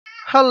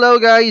Hello,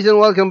 guys, and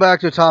welcome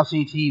back to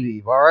Topsy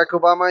TV. Barack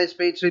Obama has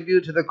paid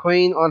tribute to the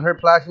Queen on her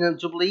Platinum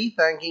Jubilee,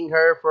 thanking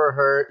her for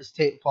her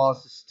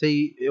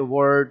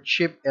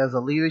stewardship as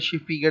a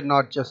leadership figure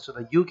not just to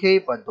the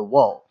UK but the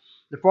world.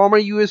 The former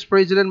US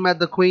President met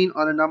the Queen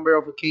on a number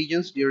of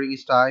occasions during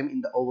his time in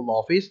the Oval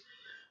Office,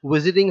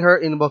 visiting her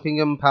in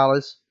Buckingham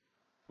Palace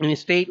in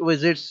state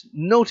visits,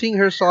 noting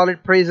her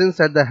solid presence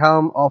at the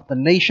helm of the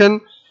nation.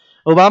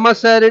 Obama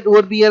said it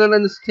would be an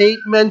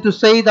understatement to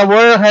say the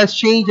world has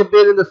changed a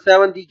bit in the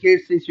 7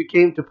 decades since you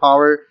came to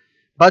power,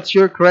 but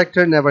your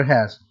character never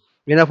has.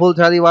 In a full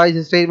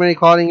televised statement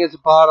recording as a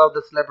part of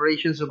the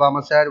celebrations,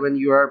 Obama said, "When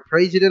you are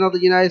President of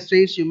the United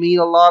States, you meet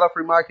a lot of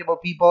remarkable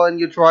people and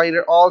you try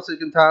under all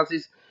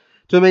circumstances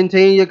to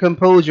maintain your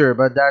composure,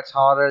 but that's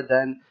harder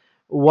than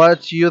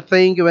what you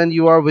think when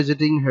you are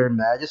visiting Her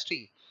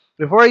Majesty."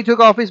 Before he took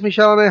office,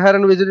 Michelle and I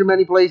hadn't visited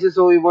many places,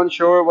 so we weren't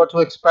sure what to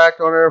expect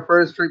on our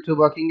first trip to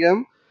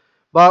Buckingham.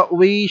 But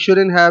we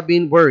shouldn't have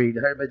been worried.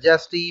 Her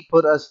Majesty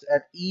put us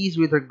at ease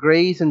with her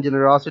grace and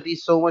generosity,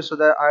 so much so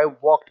that I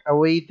walked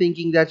away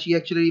thinking that she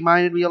actually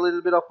reminded me a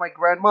little bit of my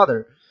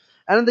grandmother.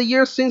 And in the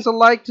years since, I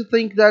like to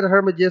think that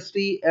Her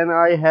Majesty and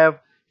I have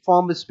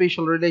formed a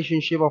special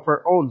relationship of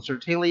our own.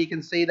 Certainly, you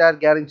can say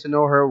that getting to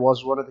know her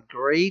was one of the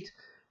great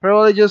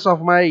privileges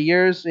of my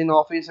years in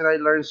office, and I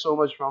learned so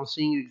much from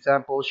seeing the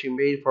example she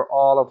made for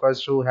all of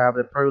us who have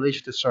the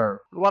privilege to serve.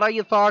 What are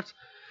your thoughts?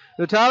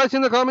 Tell us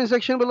in the comment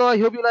section below. I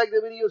hope you like the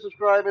video,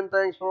 subscribe, and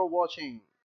thanks for watching.